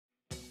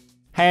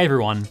Hey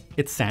everyone,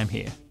 it's Sam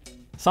here.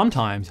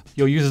 Sometimes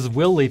your users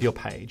will leave your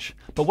page,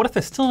 but what if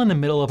they're still in the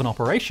middle of an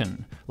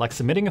operation, like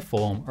submitting a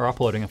form or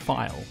uploading a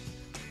file?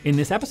 In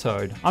this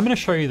episode, I'm going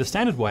to show you the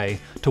standard way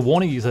to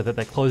warn a user that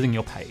they're closing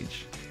your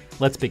page.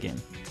 Let's begin.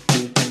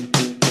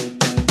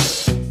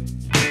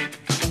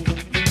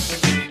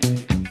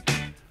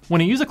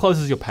 When a user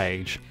closes your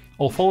page,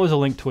 or follows a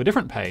link to a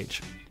different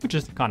page, which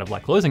is kind of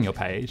like closing your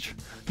page,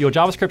 your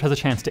JavaScript has a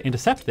chance to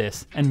intercept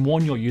this and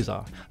warn your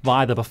user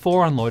via the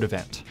beforeunload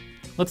event.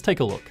 Let's take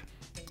a look.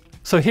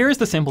 So here is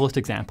the simplest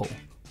example.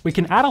 We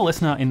can add a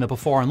listener in the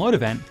beforeunload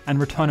event and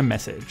return a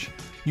message.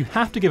 You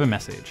have to give a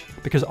message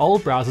because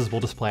old browsers will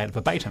display it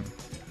verbatim.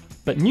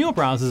 But newer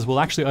browsers will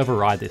actually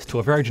override this to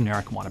a very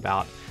generic one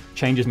about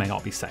changes may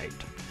not be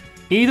saved.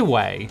 Either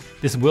way,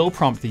 this will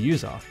prompt the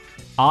user,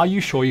 are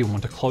you sure you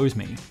want to close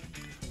me?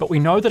 But we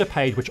know that a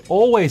page which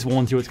always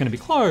warns you it's going to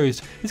be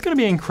closed is going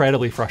to be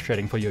incredibly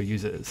frustrating for your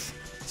users.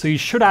 So you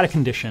should add a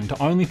condition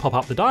to only pop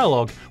up the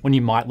dialog when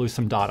you might lose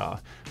some data,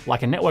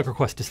 like a network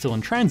request is still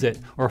in transit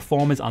or a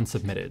form is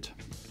unsubmitted.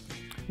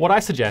 What I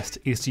suggest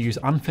is to use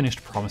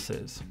unfinished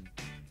promises.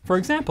 For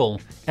example,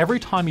 every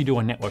time you do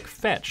a network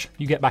fetch,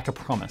 you get back a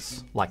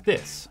promise, like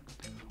this.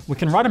 We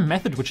can write a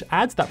method which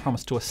adds that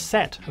promise to a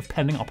set of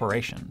pending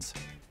operations.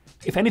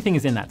 If anything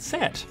is in that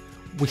set,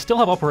 we still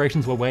have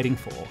operations we're waiting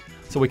for,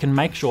 so we can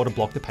make sure to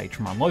block the page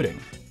from unloading.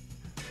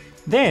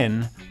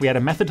 Then, we add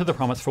a method to the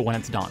promise for when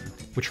it's done,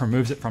 which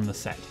removes it from the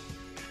set.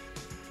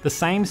 The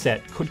same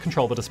set could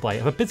control the display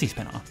of a busy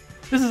spinner.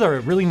 This is a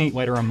really neat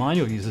way to remind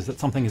your users that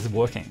something is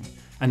working,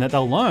 and that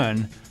they'll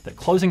learn that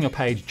closing your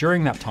page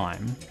during that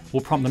time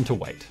will prompt them to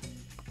wait.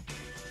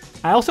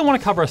 I also want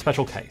to cover a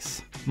special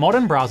case.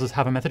 Modern browsers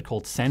have a method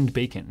called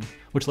sendBeacon,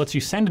 which lets you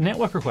send a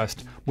network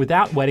request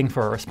without waiting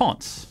for a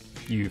response.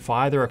 You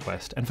fire the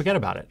request and forget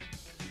about it.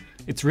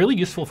 It's really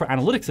useful for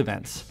analytics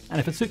events, and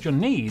if it suits your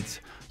needs,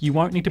 you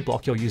won't need to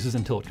block your users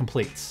until it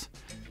completes.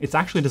 It's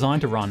actually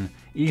designed to run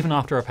even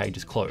after a page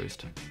is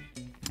closed.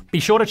 Be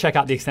sure to check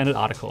out the extended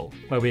article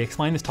where we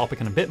explain this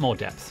topic in a bit more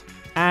depth,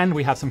 and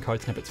we have some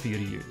code snippets for you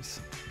to use.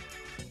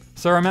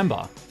 So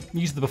remember,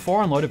 use the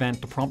beforeunload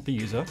event to prompt the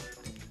user,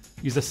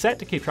 use a set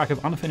to keep track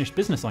of unfinished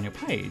business on your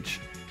page,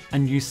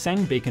 and use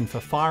sendBeacon for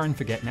fire and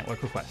forget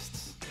network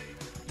requests.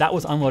 That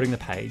was unloading the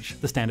page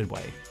the standard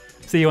way.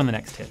 See you on the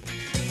next tip.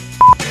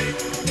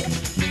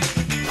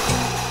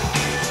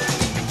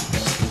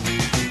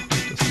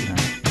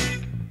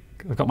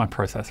 I've got my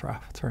process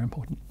wrap, it's very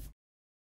important.